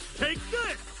 Take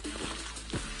this.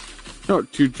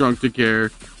 Not too drunk to care.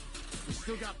 You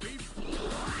still got beef?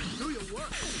 Do your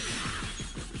work.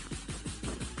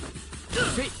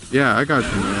 Yeah, I got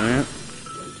you, man.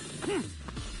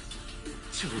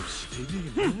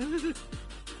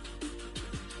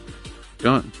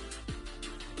 Done.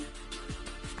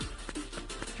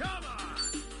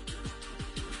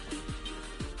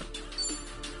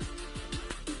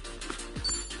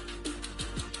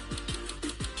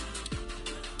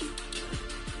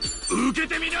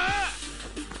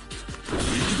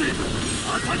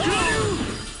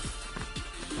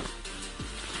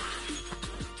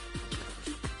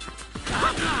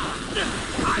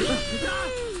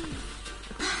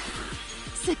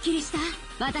すっきりした。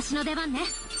私の出番ね。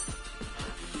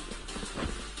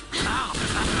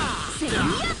せや。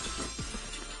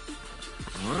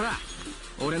ほら、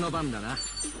俺の番だな。ゴ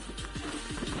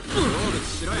ール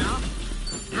しろよ。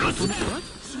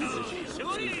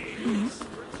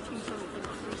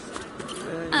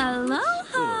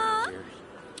Aloha!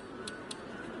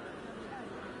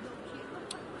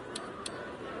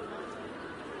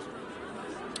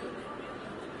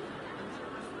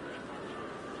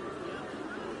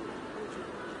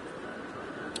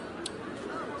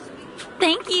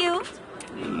 Thank you.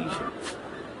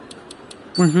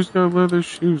 Wait, who's got leather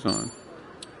shoes on?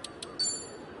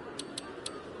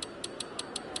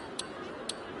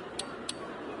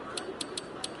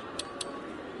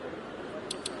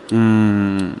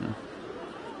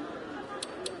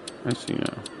 I see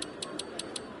now.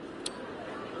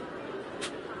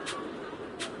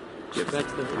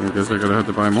 I guess I gotta have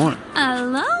to buy more.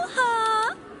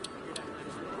 Aloha!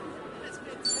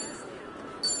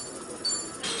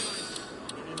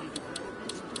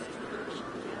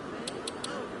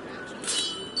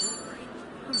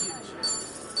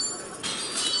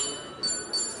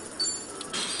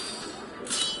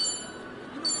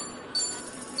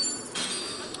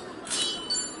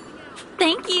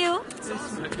 Thank you. This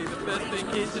might be the best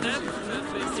vacation ever.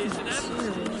 Best vacation ever.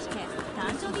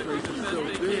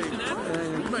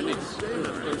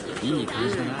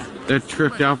 That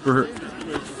tripped out for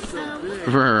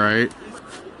her, right?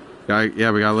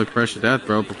 Yeah, we gotta look fresh to death,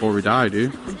 bro, before we die,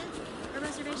 dude.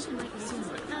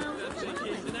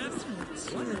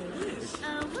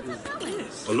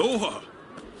 Aloha.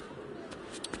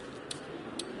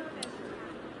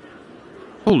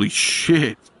 Holy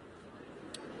shit.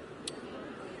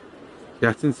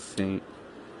 That's insane.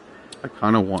 I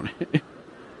kind of want it.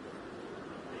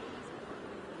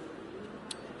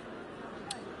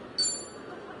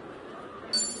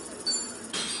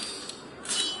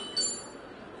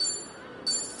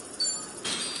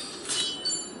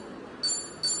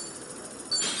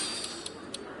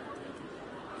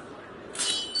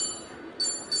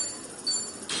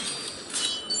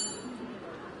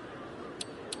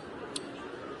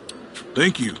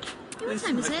 Thank you. What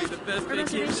time is it? Our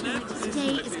reservation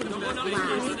today is going to be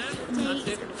live.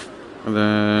 Today is And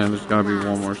then there's gotta be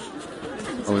one more,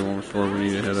 only one more store we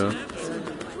need to hit up.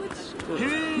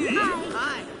 Hey!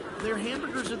 Hi! Their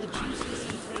hamburgers are the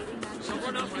juiciest.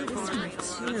 Someone off your car. Let's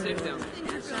sit down.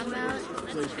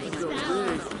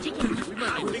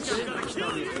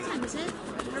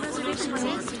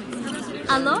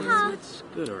 Aloha! It's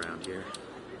good around here.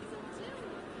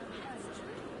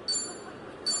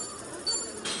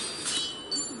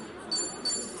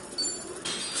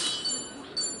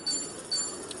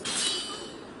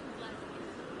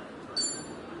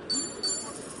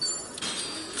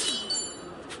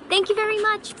 Thank you very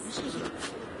much.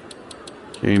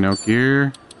 Okay, now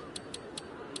gear.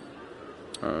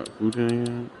 Food in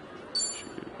it.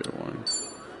 Should get a good one.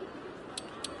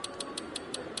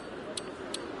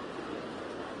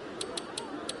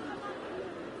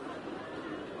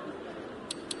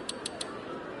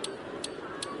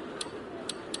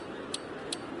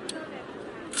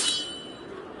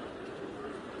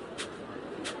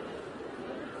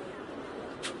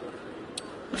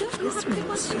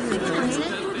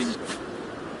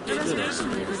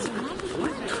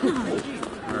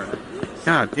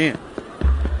 God damn.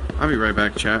 I'll be right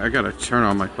back, chat. I gotta turn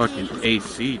on my fucking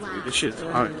AC, dude. This shit's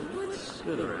hot.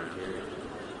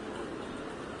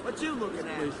 What you looking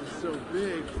at? This place is so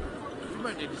big. We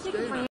might need to stay.